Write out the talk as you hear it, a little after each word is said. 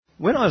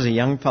When I was a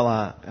young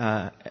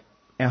fella,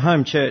 my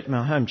home church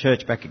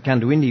back at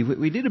Goondiwindi,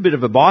 we did a bit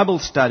of a Bible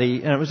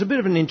study, and it was a bit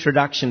of an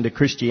introduction to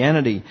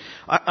Christianity.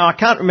 I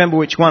can't remember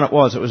which one it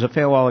was. It was a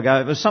fair while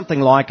ago. It was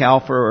something like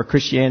Alpha or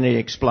Christianity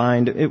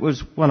Explained. It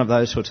was one of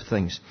those sorts of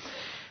things.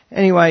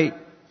 Anyway,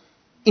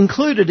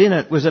 included in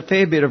it was a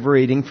fair bit of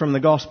reading from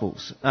the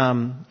Gospels,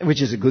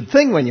 which is a good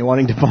thing when you're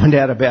wanting to find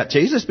out about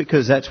Jesus,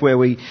 because that's where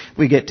we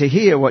get to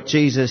hear what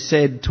Jesus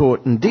said,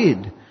 taught and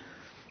did.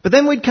 But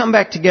then we'd come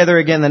back together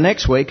again the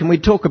next week and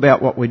we'd talk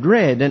about what we'd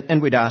read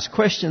and we'd ask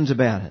questions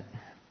about it.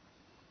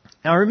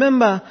 Now I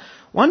remember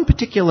one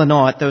particular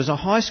night there was a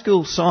high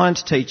school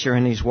science teacher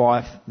and his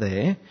wife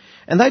there,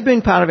 and they'd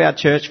been part of our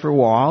church for a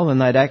while and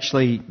they'd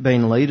actually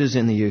been leaders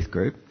in the youth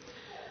group.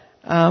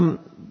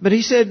 But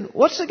he said,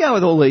 "What's the go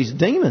with all these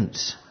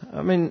demons?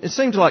 I mean, it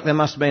seems like there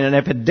must have been an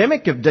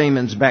epidemic of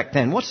demons back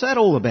then. What's that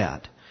all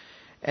about?"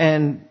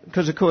 And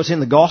because, of course, in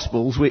the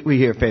Gospels, we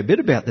hear a fair bit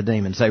about the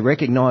demons. They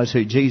recognise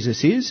who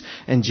Jesus is,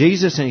 and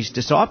Jesus and his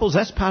disciples,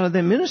 that's part of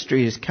their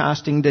ministry, is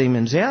casting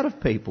demons out of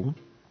people.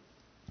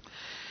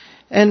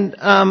 And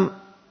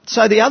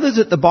so the others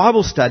at the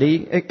Bible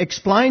study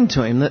explained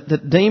to him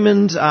that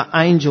demons are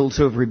angels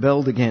who have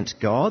rebelled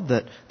against God,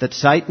 that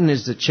Satan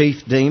is the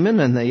chief demon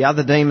and the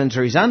other demons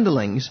are his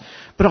underlings.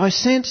 But I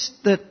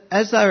sensed that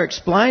as they were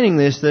explaining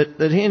this,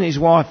 that he and his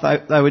wife,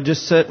 they were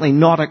just certainly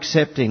not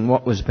accepting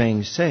what was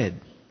being said.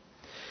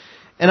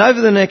 And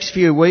over the next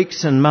few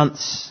weeks and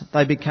months,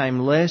 they became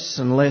less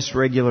and less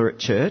regular at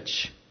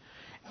church.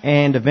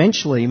 And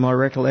eventually, my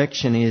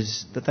recollection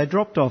is that they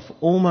dropped off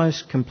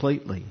almost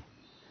completely.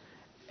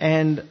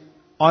 And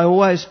I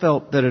always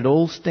felt that it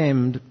all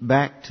stemmed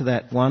back to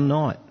that one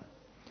night.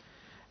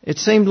 It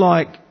seemed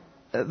like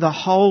the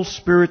whole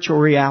spiritual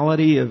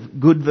reality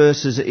of good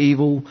versus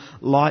evil,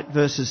 light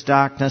versus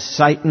darkness,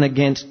 Satan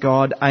against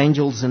God,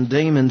 angels and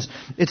demons,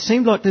 it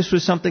seemed like this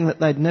was something that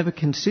they'd never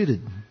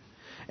considered.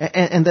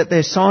 And that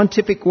their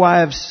scientific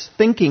way of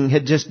thinking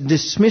had just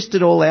dismissed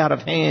it all out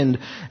of hand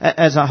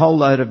as a whole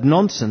load of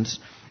nonsense.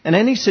 And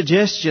any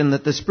suggestion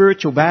that the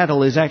spiritual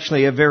battle is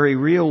actually a very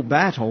real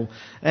battle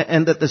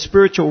and that the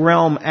spiritual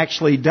realm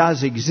actually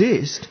does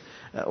exist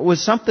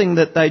was something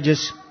that they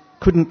just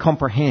couldn't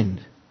comprehend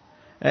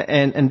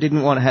and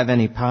didn't want to have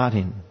any part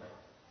in.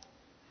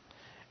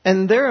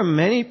 And there are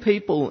many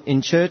people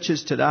in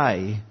churches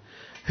today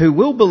who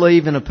will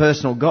believe in a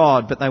personal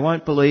God, but they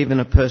won't believe in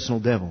a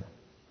personal devil.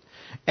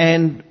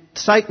 And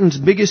Satan's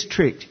biggest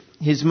trick,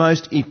 his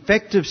most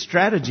effective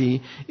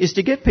strategy, is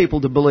to get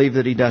people to believe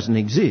that he doesn't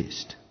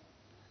exist.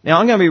 Now,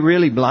 I'm going to be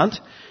really blunt.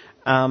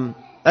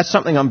 That's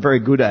something I'm very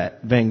good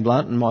at, being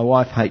blunt, and my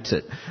wife hates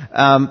it.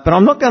 But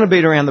I'm not going to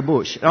beat around the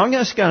bush. I'm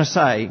just going to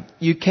say,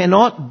 you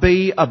cannot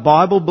be a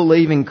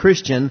Bible-believing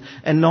Christian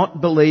and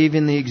not believe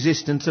in the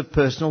existence of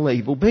personal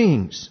evil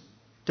beings,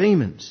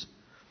 demons.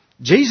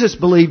 Jesus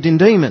believed in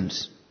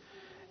demons.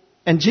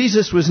 And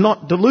Jesus was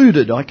not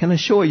deluded, I can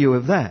assure you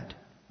of that.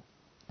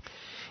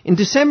 In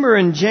December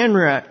and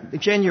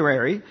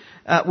January,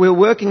 we're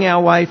working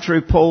our way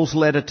through Paul's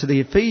letter to the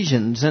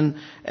Ephesians, and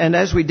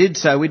as we did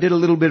so, we did a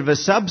little bit of a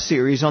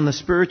sub-series on the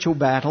spiritual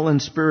battle and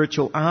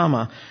spiritual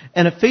armour.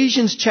 And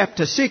Ephesians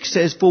chapter 6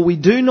 says, "For we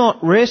do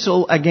not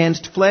wrestle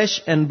against flesh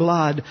and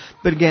blood,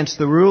 but against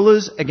the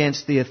rulers,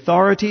 against the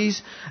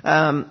authorities,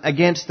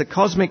 against the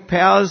cosmic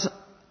powers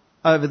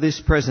over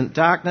this present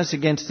darkness,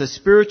 against the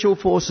spiritual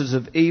forces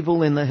of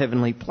evil in the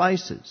heavenly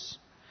places."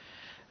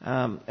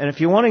 And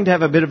if you're wanting to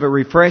have a bit of a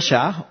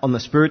refresher on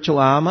the spiritual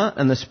armour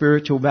and the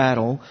spiritual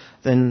battle,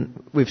 then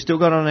we've still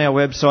got on our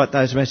website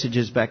those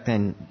messages back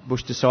then,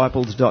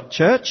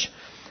 bushdisciples.church,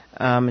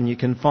 and you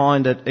can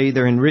find it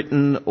either in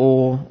written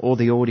or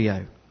the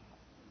audio.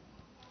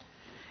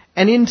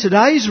 And in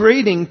today's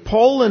reading,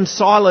 Paul and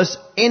Silas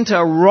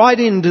enter right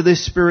into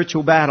this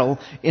spiritual battle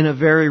in a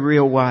very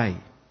real way.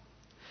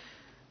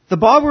 The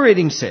Bible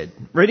reading said,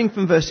 reading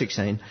from verse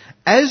 16,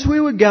 "As we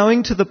were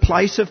going to the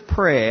place of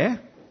prayer,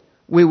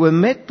 we were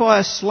met by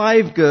a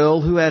slave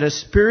girl who had a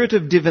spirit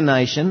of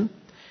divination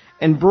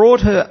and brought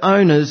her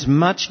owners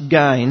much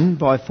gain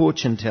by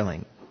fortune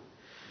telling."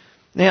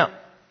 Now,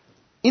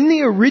 in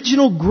the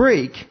original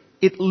Greek,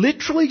 it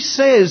literally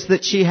says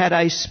that she had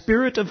a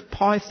spirit of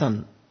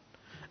Python,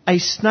 a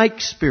snake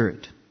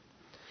spirit.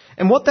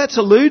 And what that's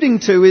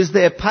alluding to is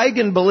their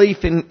pagan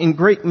belief in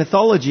Greek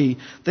mythology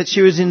that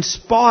she was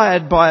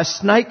inspired by a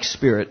snake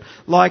spirit,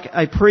 like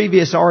a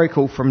previous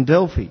oracle from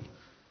Delphi.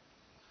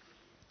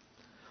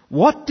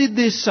 What did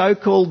this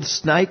so-called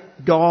snake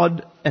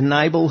god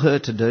enable her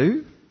to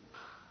do?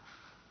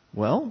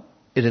 Well,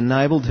 it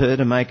enabled her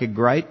to make a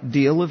great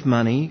deal of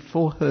money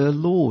for her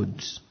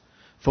lords,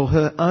 for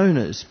her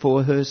owners,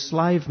 for her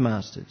slave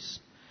masters.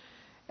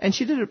 And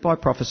she did it by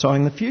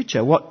prophesying the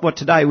future, what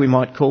today we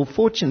might call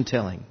fortune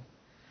telling.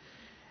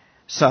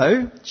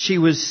 So, she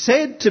was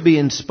said to be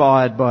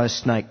inspired by a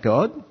snake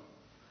god,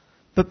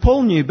 but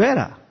Paul knew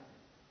better.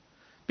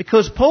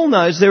 Because Paul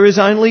knows there is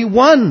only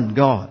one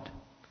God,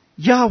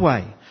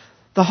 Yahweh,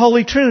 the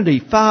Holy Trinity,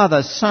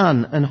 Father,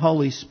 Son and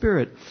Holy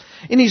Spirit.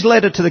 In his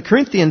letter to the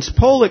Corinthians,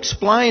 Paul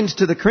explains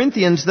to the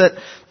Corinthians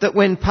that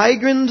when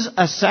pagans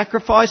are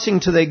sacrificing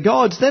to their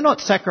gods, they're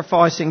not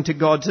sacrificing to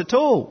gods at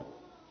all.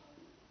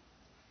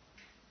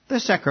 They're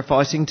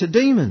sacrificing to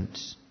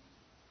demons.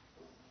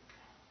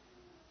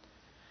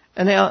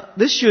 And now,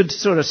 this should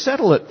sort of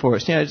settle it for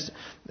us. You know,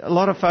 a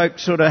lot of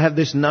folks sort of have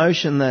this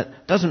notion that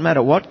it doesn't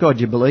matter what God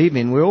you believe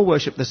in, we all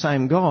worship the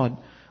same God.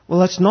 Well,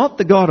 that's not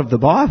the God of the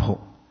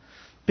Bible.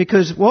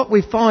 Because what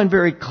we find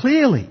very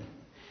clearly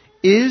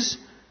is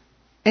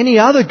any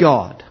other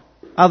God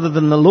other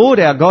than the Lord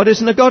our God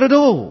isn't a God at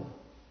all.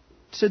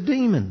 It's a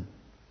demon.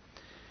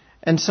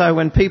 And so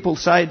when people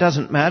say it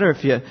doesn't matter,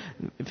 if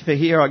for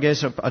here I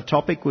guess a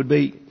topic would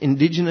be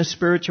indigenous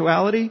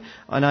spirituality.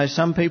 I know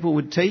some people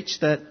would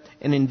teach that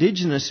an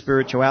indigenous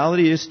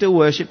spirituality is still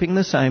worshipping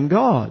the same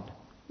God.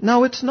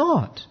 No, it's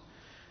not.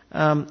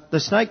 The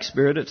snake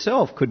spirit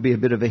itself could be a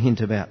bit of a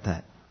hint about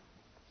that.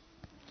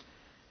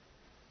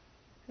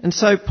 And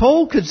so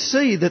Paul could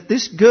see that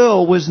this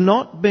girl was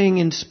not being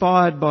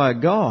inspired by a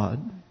God.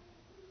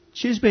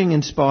 She was being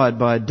inspired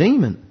by a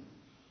demon.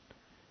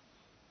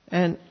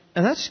 And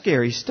that's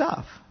scary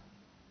stuff.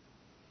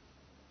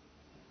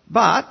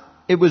 But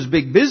it was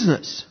big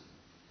business.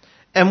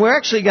 And we're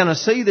actually going to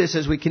see this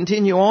as we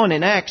continue on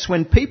in Acts.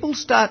 When people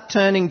start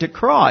turning to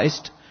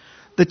Christ,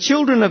 the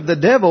children of the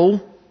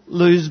devil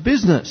lose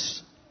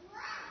business.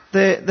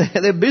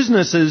 Their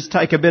businesses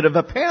take a bit of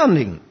a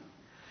pounding.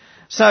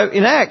 So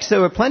in Acts, there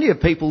were plenty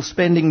of people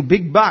spending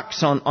big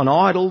bucks on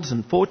idols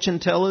and fortune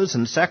tellers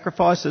and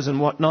sacrifices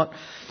and whatnot.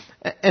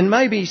 And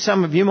maybe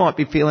some of you might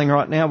be feeling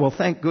right now, well,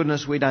 thank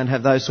goodness we don't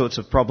have those sorts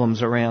of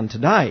problems around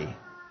today.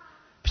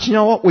 But you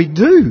know what? We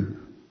do.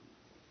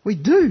 We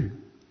do.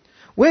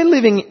 We're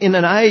living in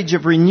an age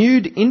of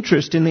renewed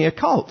interest in the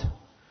occult.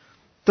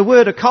 The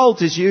word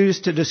occult is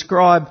used to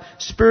describe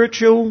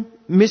spiritual,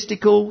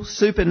 mystical,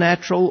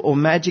 supernatural or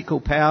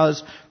magical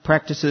powers,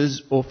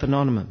 practices or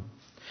phenomena.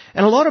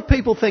 And a lot of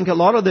people think a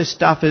lot of this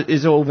stuff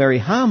is all very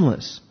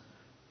harmless.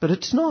 But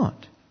it's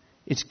not.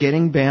 It's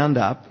getting bound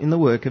up in the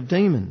work of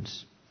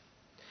demons.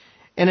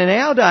 And in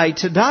our day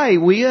today,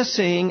 we are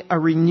seeing a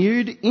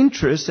renewed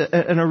interest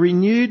and a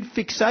renewed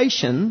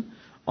fixation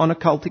on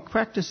occultic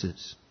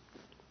practices.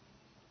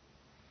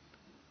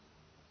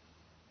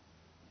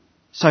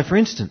 So, for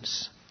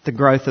instance, the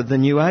growth of the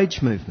New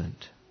Age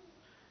movement.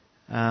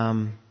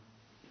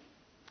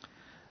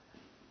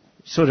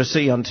 Sort of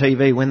see on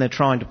TV when they're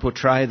trying to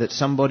portray that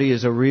somebody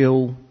is a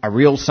real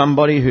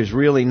somebody who's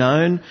really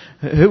known.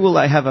 Who will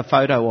they have a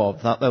photo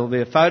of? There will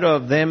be a photo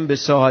of them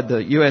beside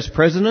the US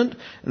president,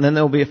 and then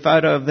there will be a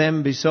photo of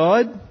them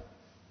beside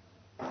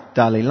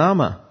Dalai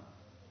Lama.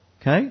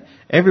 Okay?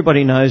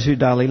 Everybody knows who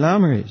Dalai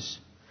Lama is.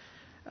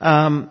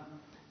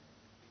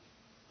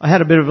 I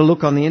had a bit of a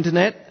look on the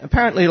internet.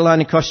 Apparently it'll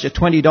only cost you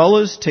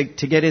 $20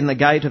 to get in the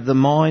gate of the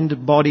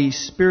Mind, Body,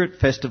 Spirit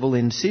Festival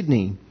in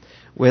Sydney,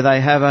 where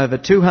they have over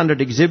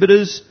 200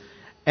 exhibitors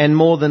and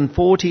more than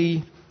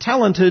 40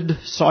 talented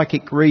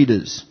psychic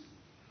readers.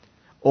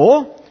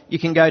 Or you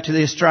can go to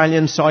the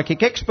Australian Psychic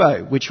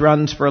Expo, which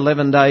runs for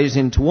 11 days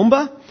in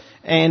Toowoomba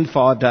and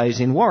 5 days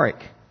in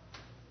Warwick.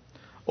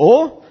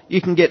 Or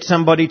you can get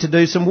somebody to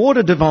do some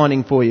water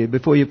divining for you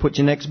before you put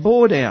your next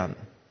bore down.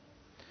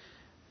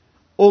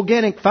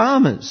 Organic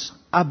farmers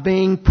are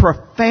being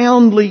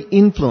profoundly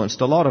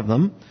influenced, a lot of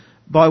them,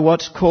 by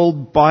what's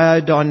called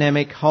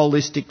biodynamic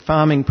holistic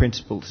farming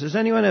principles. Has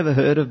anyone ever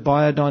heard of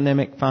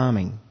biodynamic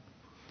farming?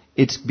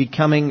 It's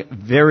becoming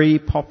very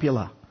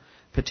popular,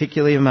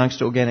 particularly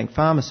amongst organic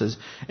farmers.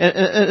 And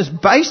it's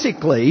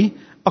basically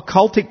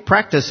occultic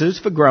practices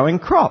for growing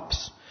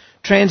crops,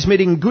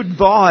 transmitting good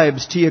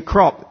vibes to your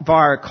crop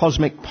via a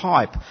cosmic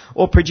pipe,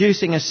 or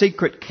producing a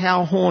secret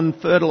cow horn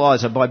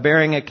fertiliser by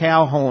burying a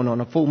cow horn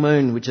on a full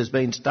moon which has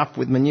been stuffed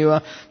with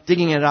manure,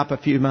 digging it up a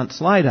few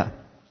months later.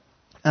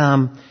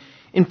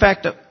 In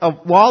fact, a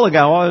while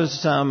ago I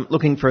was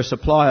looking for a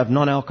supply of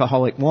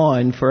non-alcoholic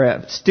wine,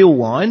 still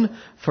wine,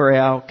 for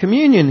our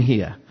communion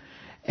here.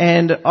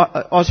 And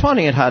I was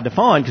finding it hard to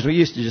find because we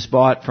used to just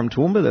buy it from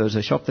Toowoomba. There was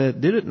a shop there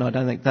that did it, and I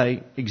don't think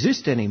they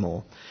exist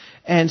anymore.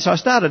 And so I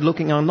started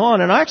looking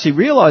online, and I actually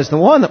realised the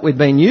wine that we'd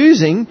been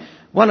using,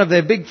 one of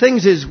their big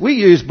things is we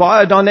use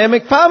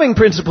biodynamic farming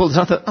principles.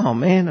 And I thought, oh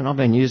man, and I've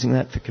been using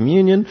that for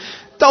communion.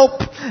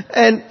 Dope!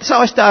 And so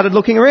I started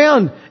looking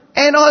around.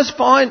 And I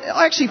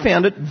actually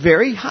found it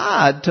very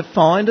hard to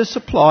find a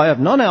supply of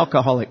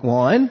non-alcoholic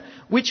wine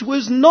which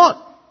was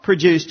not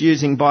produced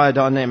using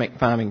biodynamic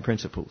farming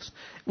principles,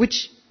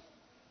 which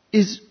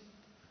is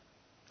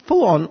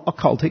full-on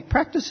occultic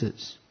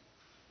practices.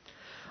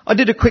 I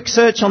did a quick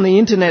search on the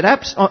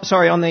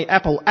on the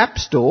Apple App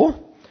Store.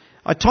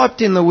 I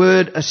typed in the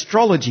word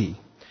astrology,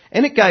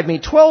 and it gave me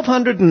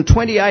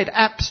 1,228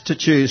 apps to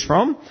choose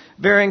from,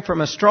 varying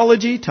from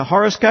astrology to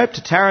horoscope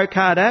to tarot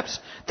card apps.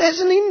 There's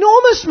an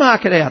enormous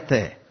market out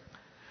there.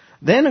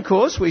 Then, of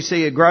course, we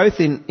see a growth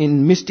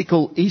in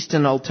mystical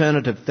Eastern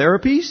alternative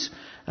therapies,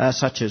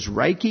 such as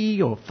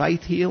Reiki or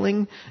faith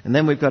healing. And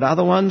then we've got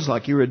other ones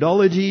like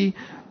iridology.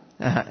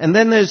 And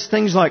then there's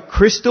things like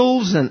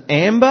crystals and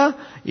amber.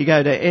 You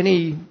go to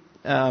any...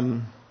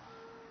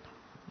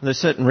 there's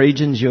certain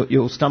regions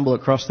you'll stumble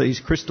across these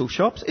crystal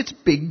shops. It's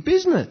big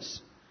business.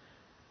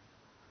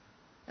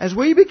 As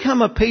we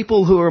become a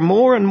people who are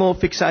more and more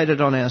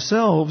fixated on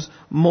ourselves,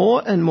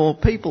 more and more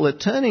people are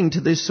turning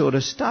to this sort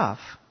of stuff.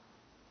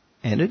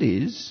 And it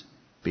is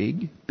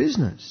big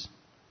business.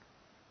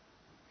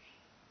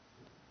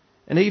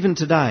 And even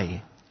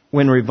today,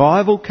 when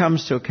revival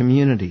comes to a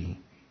community,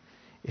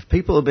 if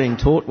people are being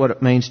taught what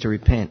it means to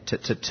repent,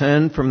 to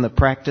turn from the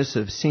practice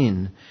of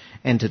sin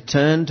and to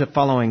turn to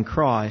following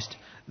Christ,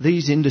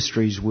 these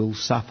industries will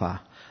suffer.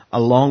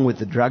 Along with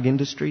the drug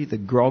industry, the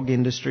grog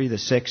industry, the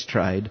sex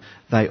trade,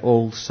 they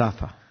all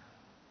suffer.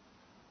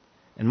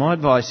 And my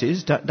advice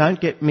is,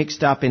 don't get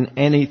mixed up in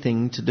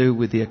anything to do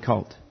with the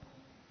occult.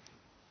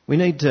 We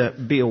need to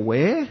be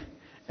aware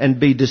and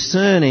be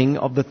discerning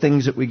of the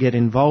things that we get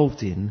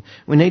involved in.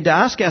 We need to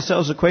ask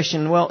ourselves a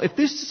question, well, if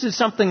this is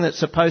something that's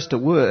supposed to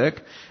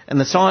work, and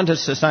the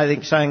scientists are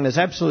saying there's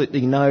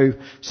absolutely no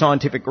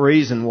scientific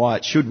reason why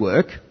it should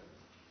work,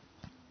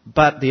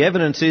 but the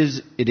evidence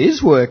is it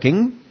is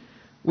working,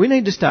 we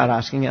need to start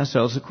asking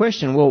ourselves the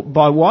question, well,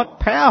 by what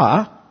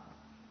power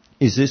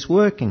is this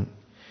working?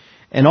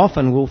 And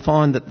often we'll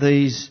find that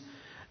these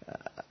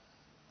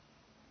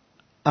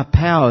are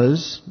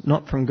powers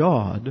not from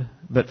God,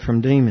 but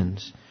from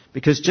demons.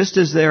 Because just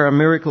as there are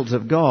miracles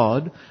of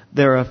God,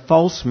 there are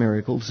false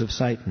miracles of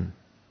Satan.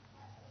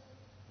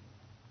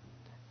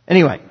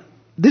 Anyway,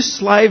 this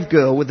slave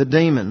girl with the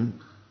demon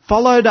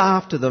followed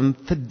after them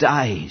for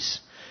days,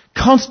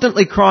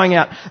 constantly crying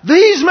out,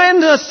 "These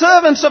men are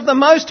servants of the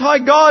Most High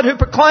God who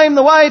proclaim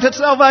the way to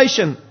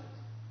salvation."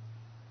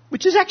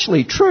 Which is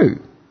actually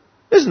true,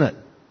 isn't it?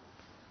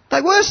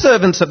 They were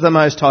servants of the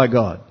Most High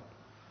God.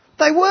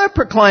 They were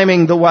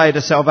proclaiming the way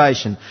to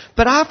salvation.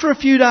 But after a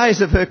few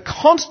days of her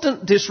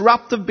constant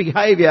disruptive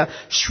behaviour,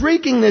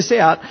 shrieking this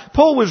out,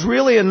 Paul was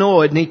really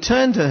annoyed, and he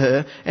turned to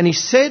her and he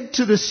said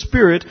to the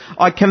Spirit,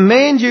 "I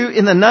command you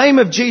in the name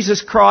of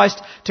Jesus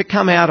Christ to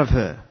come out of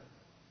her."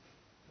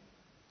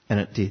 And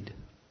it did.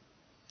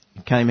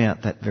 It came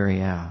out that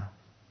very hour.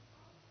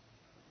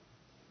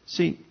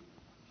 See,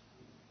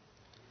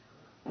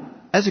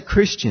 as a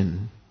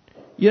Christian,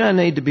 you don't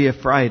need to be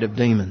afraid of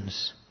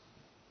demons.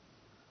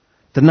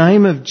 The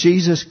name of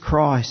Jesus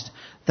Christ,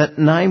 that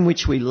name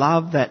which we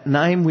love, that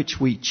name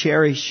which we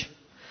cherish,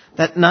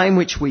 that name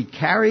which we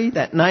carry,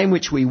 that name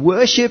which we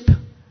worship,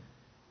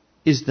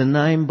 is the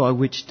name by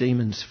which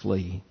demons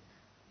flee.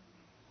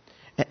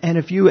 And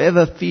if you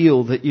ever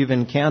feel that you've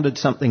encountered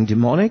something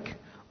demonic,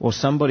 or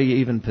somebody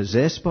even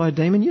possessed by a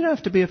demon, you don't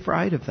have to be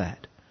afraid of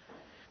that.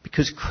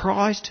 Because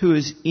Christ who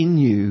is in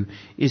you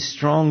is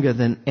stronger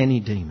than any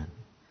demon.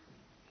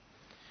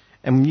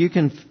 And you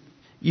can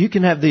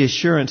have the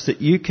assurance that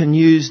you can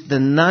use the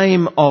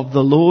name of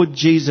the Lord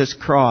Jesus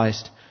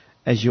Christ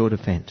as your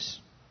defence.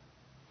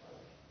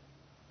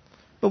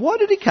 But why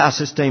did he cast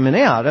this demon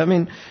out? I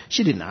mean,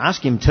 she didn't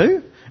ask him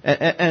to.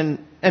 And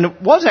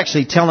it was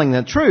actually telling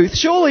the truth.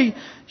 Surely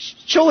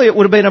it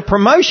would have been a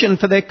promotion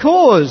for their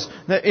cause.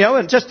 That,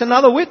 and just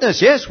another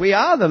witness. Yes, we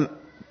are the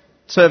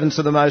servants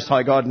of the Most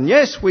High God. And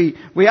yes, we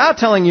are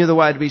telling you the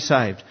way to be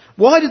saved.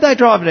 Why did they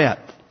drive it out?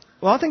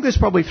 Well, I think there's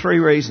probably three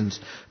reasons.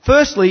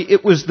 Firstly,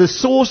 it was the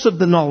source of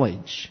the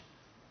knowledge.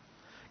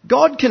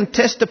 God can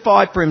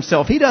testify for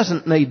himself. He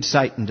doesn't need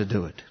Satan to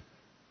do it.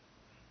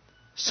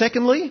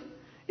 Secondly,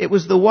 it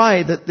was the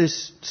way that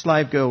this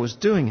slave girl was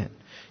doing it.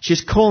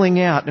 She's calling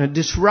out and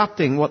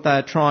disrupting what they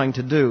are trying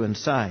to do and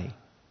say.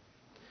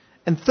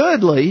 And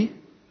thirdly,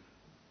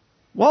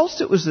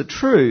 whilst it was the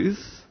truth,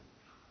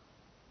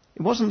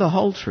 it wasn't the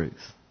whole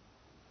truth.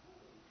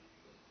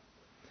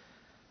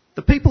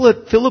 The people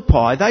at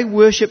Philippi, they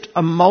worshipped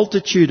a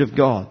multitude of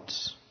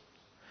gods.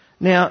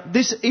 Now,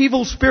 this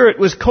evil spirit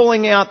was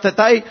calling out that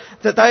they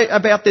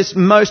about this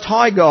Most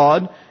High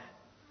God,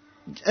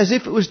 as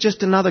if it was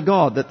just another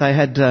god that they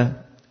had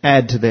to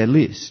add to their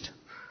list.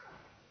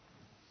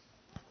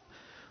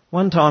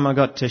 One time I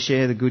got to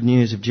share the good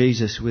news of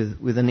Jesus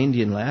with an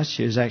Indian lass.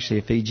 She was actually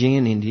a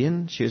Fijian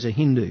Indian. She was a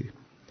Hindu.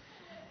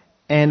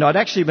 And I'd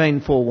actually been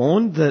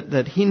forewarned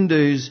that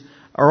Hindus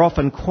are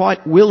often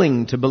quite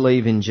willing to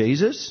believe in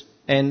Jesus,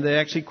 and they're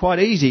actually quite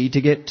easy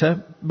to get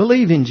to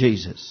believe in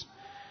Jesus.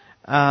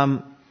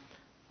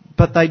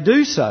 But they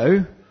do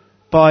so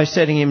by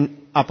setting him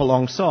up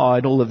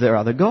alongside all of their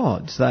other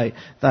gods.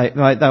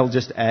 They'll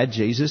just add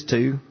Jesus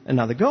to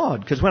another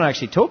god. Because when I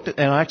actually talked to,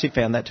 and I actually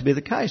found that to be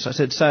the case, I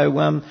said, so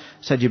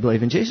do you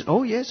believe in Jesus?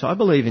 Oh yes, I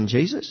believe in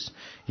Jesus.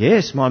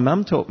 Yes, my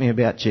mum taught me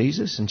about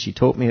Jesus, and she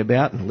taught me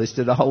about and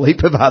listed a whole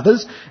heap of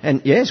others.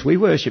 And yes, we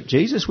worship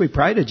Jesus, we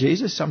pray to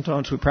Jesus.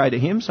 Sometimes we pray to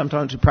him,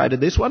 sometimes we pray to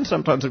this one,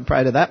 sometimes we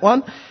pray to that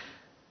one.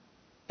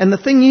 And the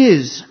thing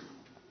is,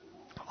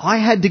 I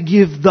had to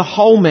give the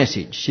whole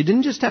message. She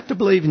didn't just have to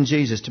believe in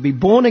Jesus. To be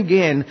born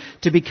again,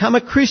 to become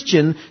a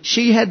Christian,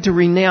 she had to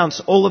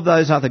renounce all of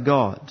those other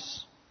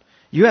gods.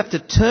 You have to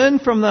turn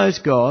from those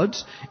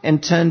gods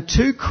and turn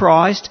to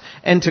Christ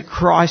and to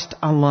Christ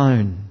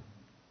alone.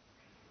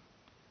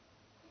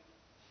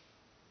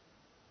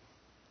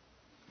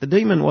 The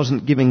demon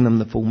wasn't giving them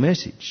the full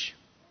message.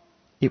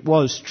 It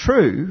was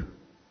true,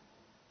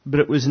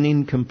 but it was an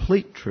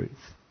incomplete truth.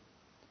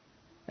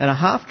 And a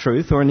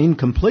half-truth or an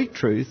incomplete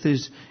truth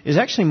is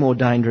actually more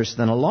dangerous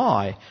than a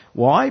lie.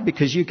 Why?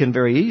 Because you can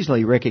very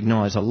easily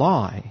recognise a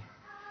lie.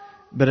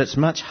 But it's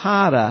much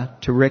harder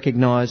to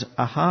recognise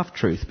a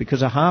half-truth,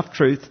 because a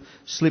half-truth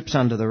slips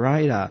under the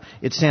radar.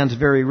 It sounds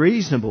very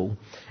reasonable,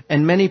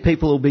 and many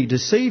people will be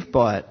deceived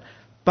by it.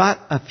 But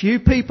a few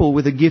people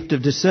with a gift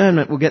of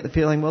discernment will get the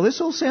feeling, well, this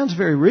all sounds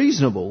very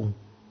reasonable.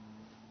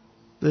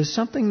 There's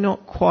something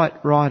not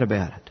quite right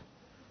about it.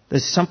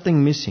 There's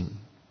something missing.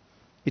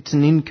 It's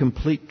an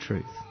incomplete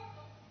truth.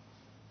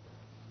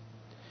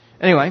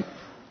 Anyway,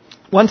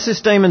 once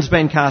this demon's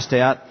been cast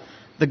out,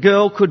 the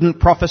girl couldn't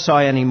prophesy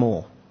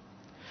anymore,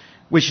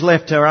 which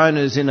left her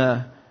owners in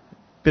a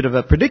bit of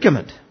a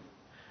predicament,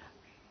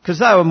 because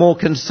they were more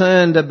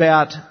concerned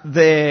about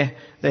their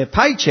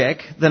paycheck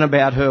than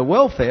about her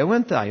welfare,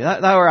 weren't they?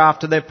 They were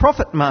after their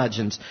profit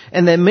margins,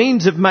 and their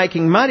means of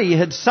making money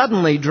had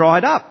suddenly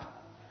dried up.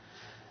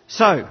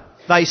 So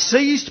they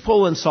seized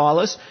Paul and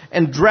Silas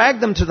and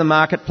dragged them to the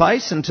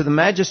marketplace and to the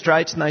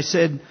magistrates, and they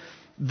said,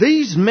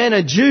 "These men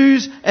are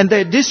Jews and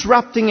they're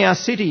disrupting our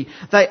city.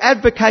 They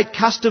advocate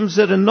customs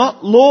that are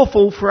not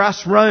lawful for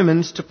us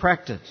Romans to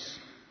practice."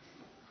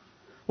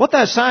 What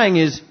they're saying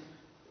is,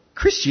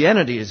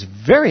 Christianity is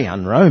very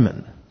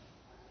un-Roman.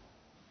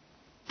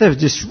 They're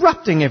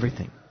disrupting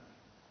everything.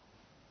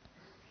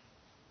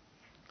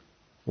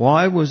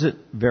 Why was it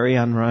very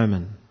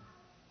un-Roman?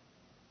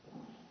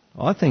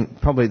 I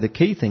think probably the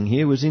key thing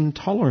here was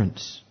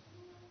intolerance.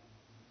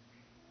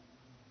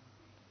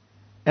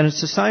 And it's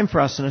the same for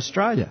us in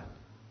Australia.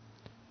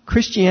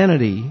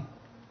 Christianity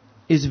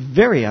is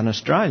very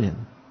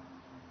un-Australian.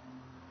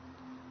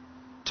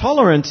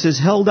 Tolerance is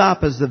held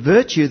up as the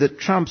virtue that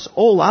trumps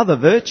all other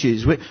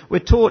virtues. We're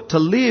taught to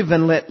live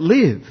and let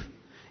live.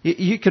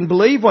 You can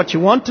believe what you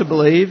want to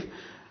believe,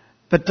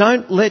 but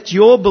don't let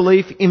your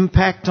belief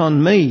impact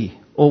on me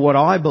or what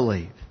I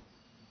believe.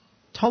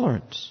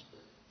 Tolerance.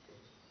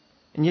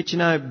 And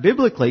yet,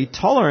 biblically,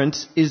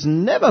 tolerance is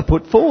never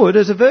put forward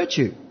as a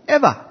virtue.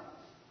 Ever.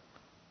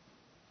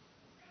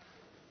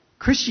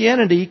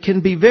 Christianity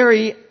can be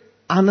very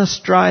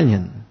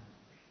un-Australian.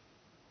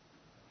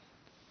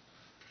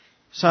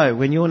 So,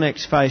 when you're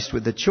next faced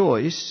with the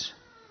choice,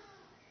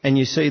 and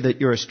you see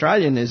that your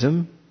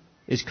Australianism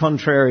is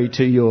contrary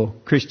to your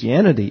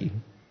Christianity,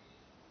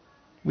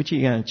 which are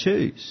you going to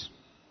choose?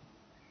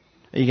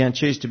 Are you going to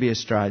choose to be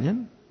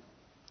Australian?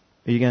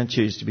 Or are you going to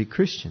choose to be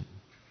Christian?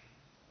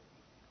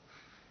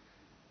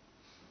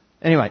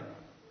 Anyway,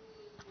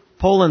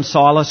 Paul and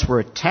Silas were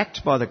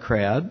attacked by the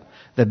crowd.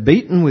 They're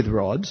beaten with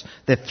rods.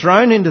 They're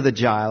thrown into the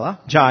jail.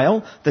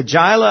 The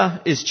jailer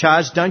is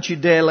charged, don't you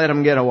dare let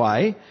them get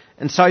away.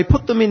 And so he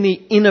put them in the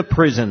inner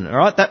prison, all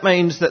right? That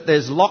means that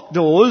there's locked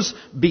doors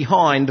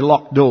behind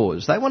locked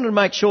doors. They wanted to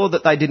make sure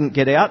that they didn't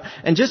get out.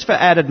 And just for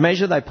added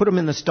measure, they put them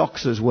in the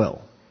stocks as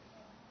well.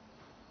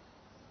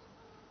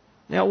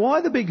 Now,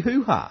 why the big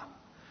hoo-ha?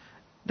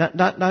 Don't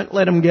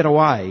let them get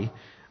away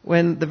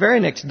when the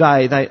very next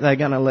day they're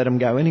going to let them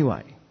go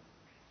anyway.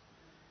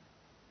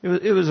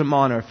 It was a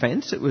minor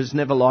offence. It was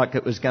never like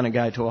it was going to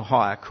go to a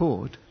higher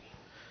court.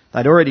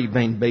 They'd already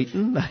been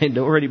beaten. They'd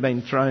already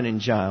been thrown in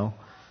jail.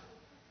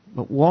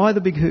 But why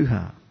the big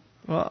hoo-ha?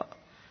 Well,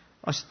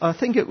 I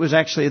think it was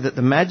actually that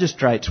the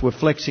magistrates were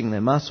flexing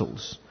their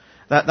muscles.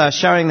 That they're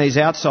showing these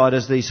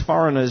outsiders, these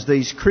foreigners,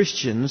 these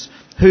Christians,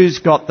 who's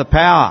got the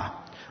power.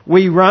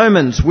 We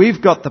Romans,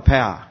 we've got the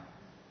power.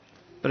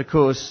 But of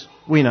course,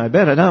 we know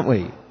better, don't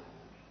we?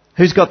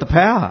 Who's got the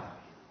power?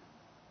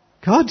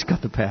 God's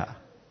got the power.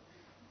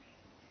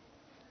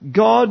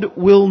 God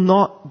will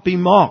not be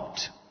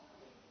mocked.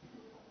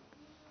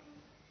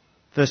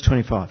 Verse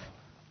 25.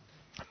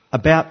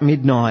 About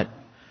midnight,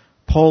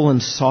 Paul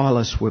and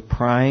Silas were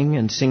praying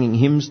and singing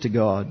hymns to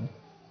God,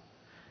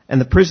 and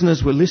the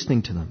prisoners were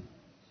listening to them.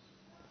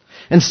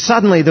 And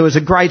suddenly there was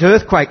a great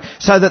earthquake,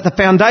 so that the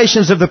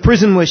foundations of the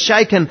prison were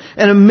shaken,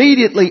 and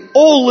immediately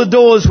all the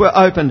doors were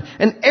opened,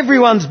 and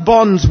everyone's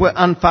bonds were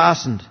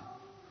unfastened.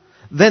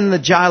 Then the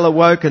jailer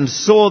woke and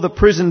saw the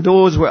prison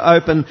doors were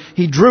open.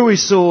 He drew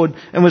his sword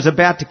and was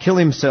about to kill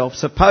himself,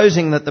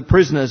 supposing that the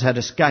prisoners had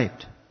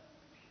escaped.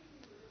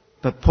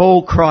 But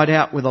Paul cried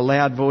out with a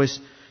loud voice,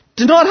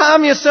 "Do not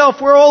harm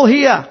yourself, we're all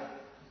here."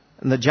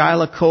 And the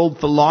jailer called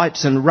for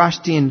lights and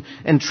rushed in,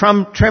 and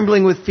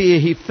trembling with fear,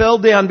 he fell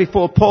down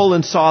before Paul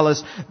and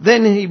Silas.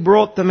 Then he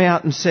brought them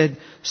out and said,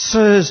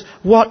 "Sirs,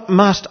 what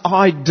must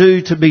I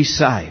do to be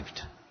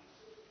saved?"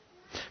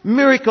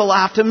 Miracle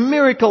after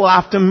miracle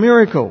after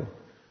miracle.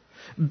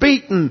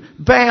 Beaten,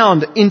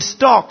 bound, in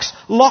stocks,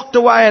 locked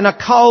away in a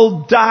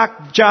cold,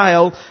 dark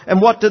jail. And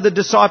what do the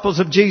disciples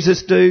of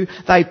Jesus do?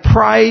 They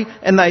pray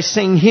and they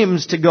sing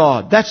hymns to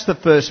God. That's the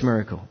first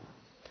miracle.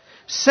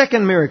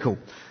 Second miracle.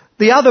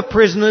 The other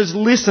prisoners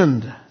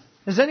listened.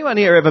 Has anyone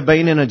here ever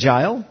been in a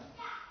jail?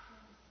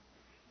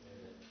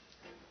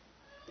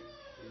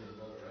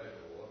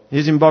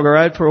 He's in Bogger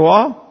Road for a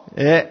while?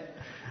 Yeah.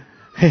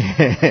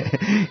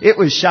 It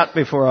was shut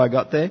before I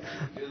got there.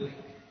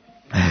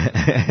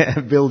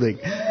 Building.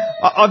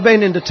 I've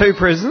been into 2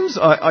 prisons.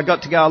 I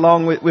got to go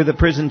along with a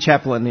prison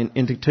chaplain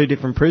into 2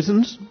 different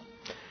prisons.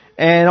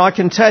 And I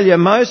can tell you,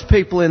 most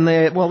people in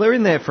there, well, they're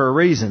in there for a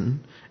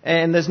reason.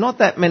 And there's not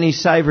that many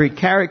savoury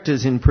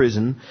characters in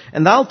prison.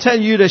 And they'll tell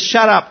you to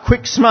shut up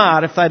quick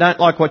smart if they don't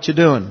like what you're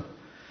doing.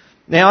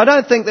 Now, I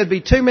don't think there'd be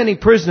too many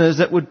prisoners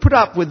that would put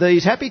up with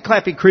these happy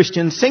clappy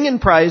Christians singing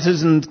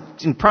praises and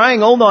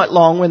praying all night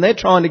long when they're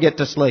trying to get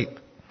to sleep.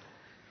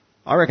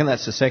 I reckon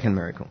that's the second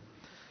miracle.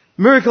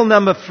 Miracle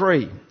number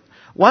 3.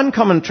 One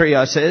commentary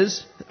I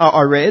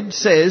read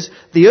says,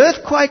 the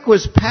earthquake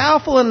was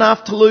powerful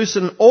enough to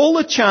loosen all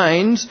the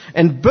chains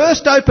and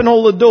burst open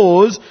all the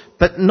doors,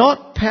 but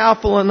not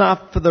powerful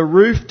enough for the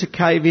roof to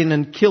cave in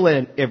and kill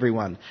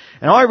everyone.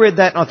 And I read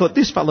that and I thought,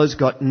 this fellow's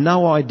got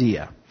no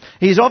idea.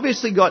 He's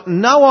obviously got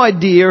no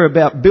idea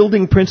about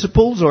building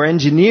principles or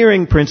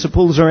engineering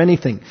principles or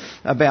anything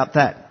about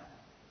that.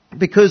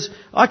 Because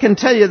I can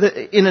tell you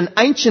that in an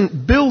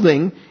ancient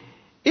building,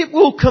 it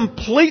will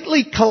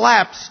completely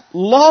collapse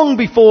long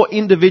before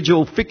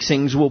individual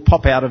fixings will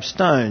pop out of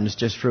stones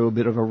just through a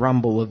bit of a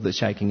rumble of the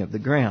shaking of the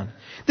ground.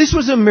 This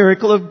was a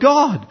miracle of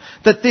God,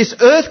 that this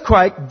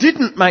earthquake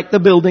didn't make the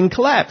building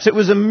collapse. It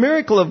was a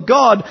miracle of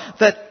God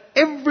that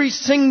every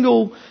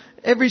single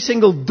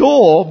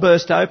door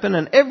burst open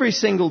and every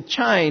single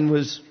chain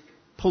was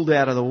pulled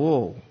out of the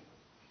wall.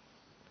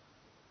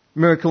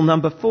 Miracle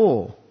number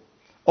 4.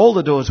 All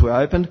the doors were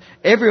opened,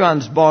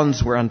 everyone's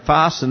bonds were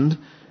unfastened,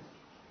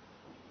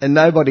 and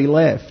nobody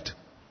left.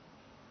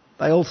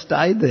 They all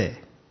stayed there.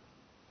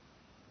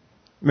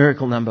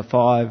 Miracle number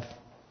 5,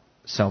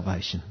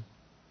 salvation.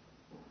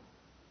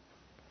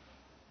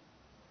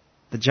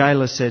 The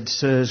jailer said,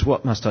 "Sirs,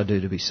 what must I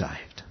do to be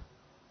saved?"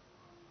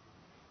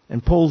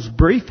 And Paul's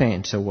brief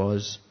answer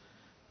was,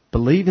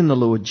 "Believe in the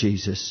Lord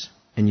Jesus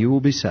and you will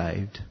be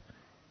saved,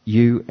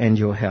 you and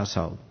your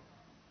household."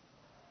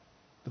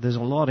 But there's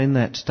a lot in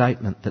that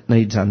statement that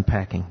needs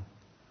unpacking.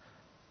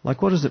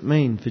 Like, what does it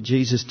mean for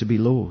Jesus to be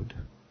Lord?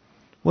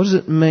 What does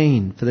it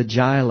mean for the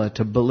jailer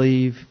to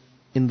believe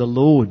in the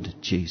Lord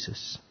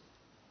Jesus?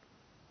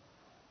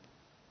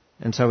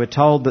 And so we're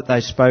told that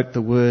they spoke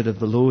the word of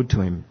the Lord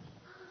to him.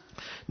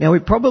 Now, we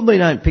probably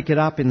don't pick it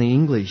up in the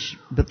English,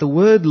 but the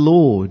word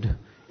Lord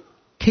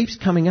keeps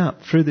coming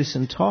up through this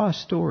entire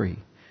story.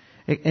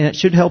 And it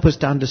should help us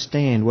to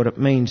understand what it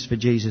means for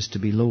Jesus to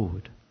be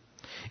Lord.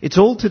 It's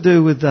all to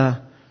do with the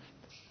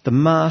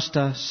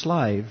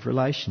master-slave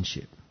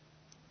relationship.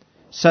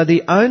 So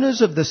the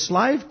owners of the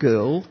slave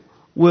girl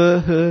were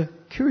her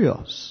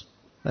kurios.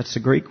 That's the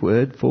Greek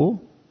word for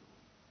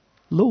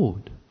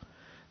Lord.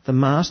 The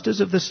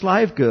masters of the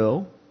slave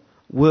girl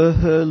were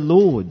her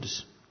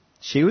lords.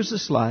 She was the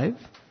slave.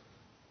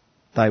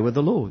 They were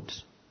the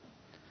lords.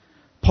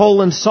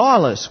 Paul and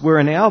Silas were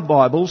in our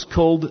Bibles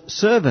called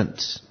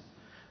servants.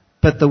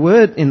 But the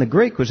word in the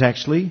Greek was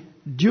actually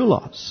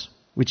doulos,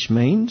 which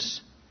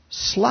means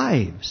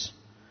slaves.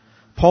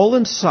 Paul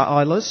and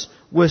Silas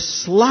were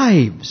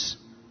slaves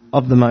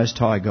of the Most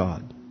High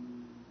God.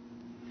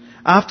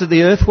 After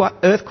the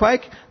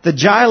earthquake, the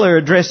jailer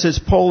addresses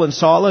Paul and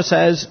Silas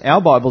as, our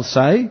Bibles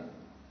say,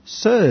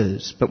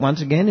 sirs. But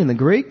once again, in the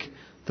Greek,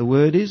 the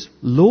word is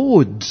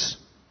lords.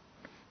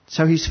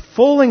 So he's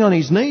falling on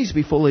his knees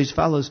before these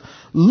fellows.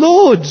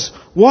 Lords,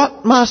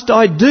 what must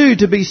I do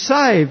to be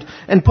saved?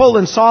 And Paul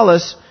and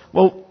Silas,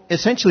 well,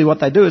 essentially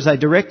what they do is they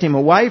direct him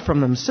away from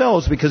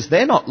themselves because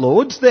they're not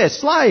lords, they're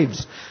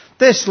slaves.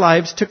 They're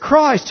slaves to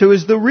Christ, who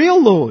is the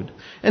real Lord.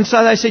 And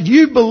so they said,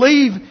 you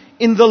believe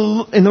in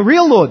the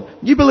real Lord.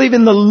 You believe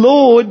in the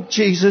Lord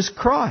Jesus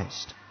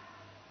Christ.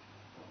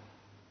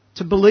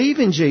 To believe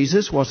in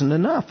Jesus wasn't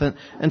enough.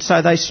 And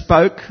so they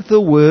spoke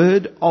the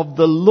word of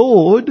the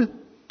Lord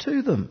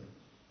to them.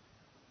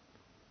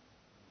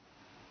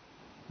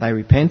 They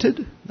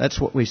repented. That's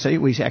what we see.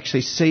 We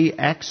actually see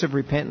acts of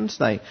repentance.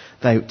 They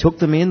took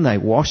them in. They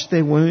washed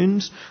their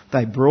wounds.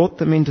 They brought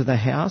them into the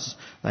house.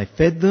 They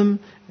fed them.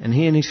 And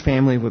he and his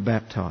family were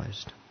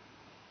baptized.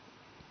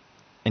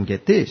 And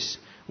get this.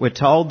 We're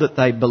told that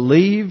they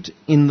believed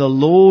in the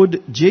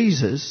Lord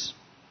Jesus,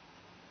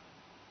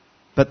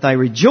 but they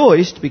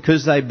rejoiced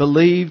because they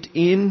believed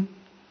in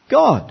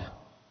God.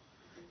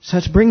 So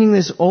it's bringing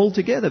this all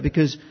together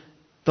because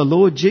the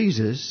Lord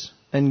Jesus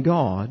and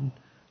God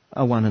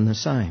are one and the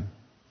same.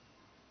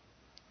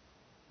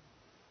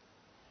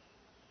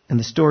 And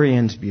the story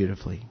ends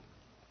beautifully.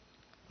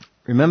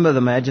 Remember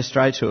the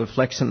magistrates who were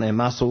flexing their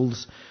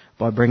muscles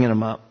by bringing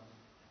them up?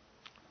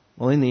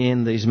 Well, in the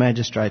end, these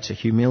magistrates are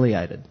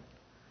humiliated.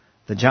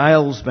 The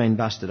jail's been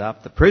busted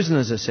up, the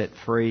prisoners are set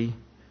free,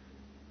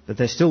 but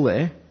they're still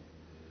there.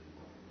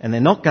 And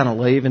they're not going to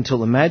leave until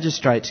the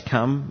magistrates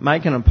come,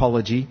 make an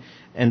apology,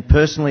 and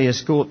personally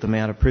escort them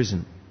out of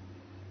prison.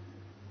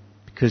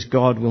 Because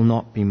God will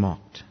not be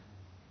mocked.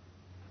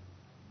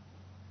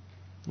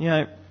 You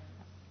know,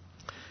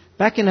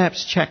 back in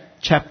Acts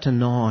chapter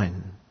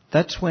 9,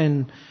 that's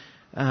when,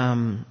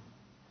 I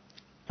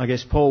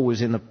guess Paul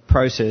was in the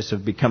process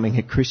of becoming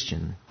a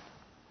Christian.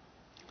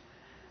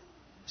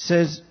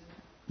 says,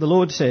 the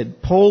Lord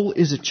said, Paul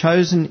is a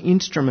chosen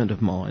instrument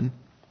of mine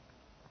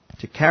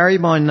to carry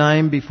my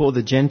name before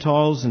the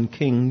Gentiles and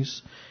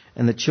kings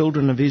and the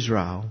children of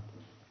Israel.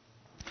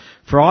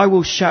 For I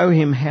will show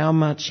him how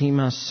much he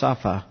must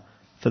suffer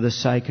for the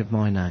sake of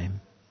my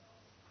name.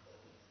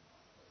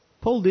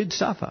 Paul did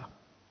suffer.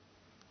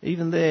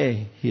 Even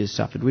there he has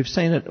suffered. We've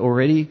seen it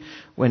already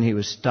when he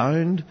was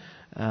stoned.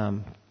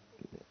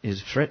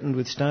 Is threatened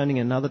with stoning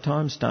another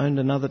time, stoned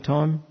another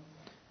time.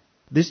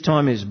 This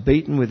time is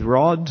beaten with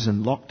rods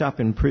and locked up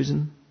in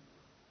prison.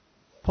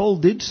 Paul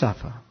did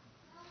suffer.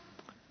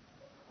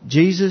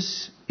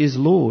 Jesus is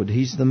Lord.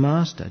 He's the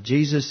master.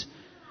 Jesus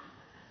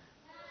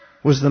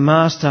was the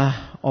master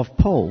of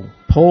Paul.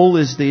 Paul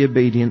is the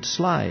obedient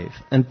slave.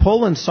 And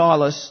Paul and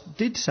Silas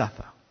did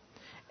suffer.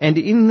 And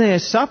in their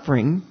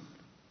suffering,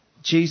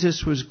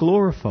 Jesus was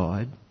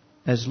glorified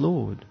as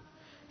Lord.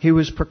 He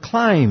was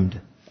proclaimed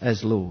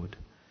as Lord.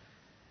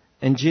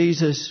 And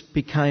Jesus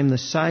became the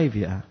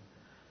Saviour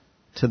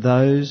to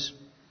those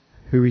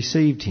who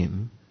received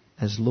him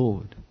as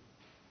Lord.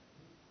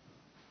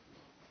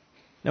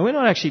 Now, we're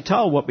not actually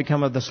told what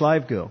became of the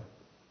slave girl.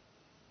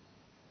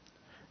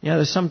 You know,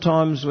 there's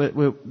sometimes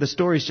where the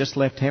story's just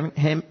left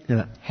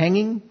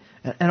hanging,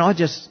 and I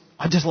just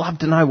love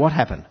to know what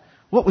happened.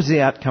 What was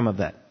the outcome of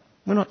that?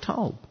 We're not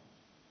told.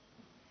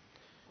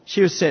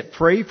 She was set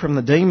free from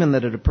the demon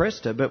that had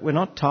oppressed her, but we're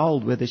not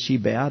told whether she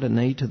bowed a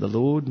knee to the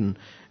Lord and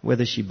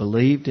whether she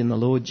believed in the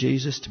Lord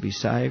Jesus to be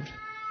saved.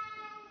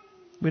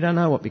 We don't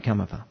know what became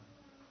of her.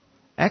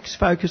 Acts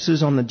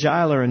focuses on the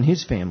jailer and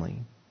his family.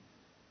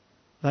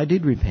 They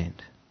did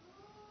repent.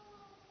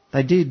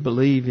 They did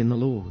believe in the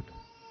Lord.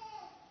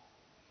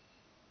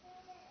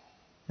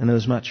 And there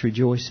was much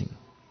rejoicing.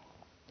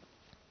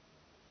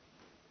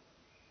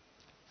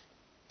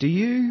 Do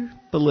you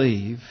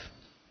believe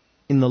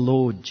in the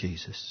Lord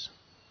Jesus?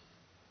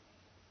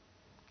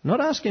 I'm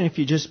not asking if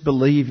you just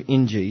believe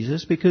in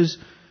Jesus, because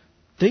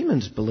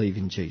demons believe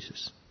in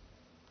Jesus.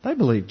 They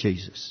believe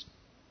Jesus.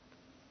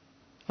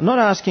 I'm not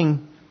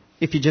asking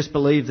if you just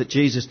believe that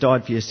Jesus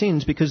died for your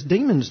sins, because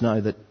demons know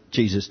that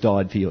Jesus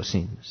died for your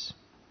sins.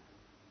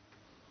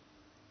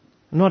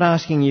 I'm not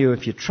asking you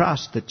if you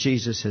trust that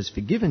Jesus has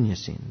forgiven your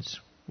sins.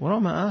 What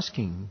I'm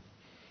asking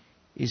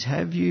is,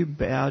 have you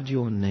bowed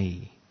your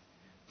knee?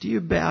 Do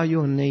you bow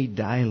your knee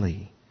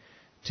daily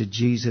to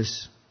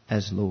Jesus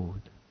as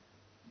Lord?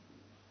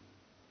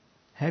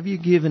 Have you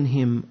given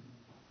him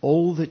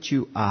all that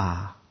you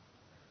are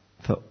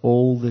for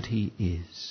all that he is?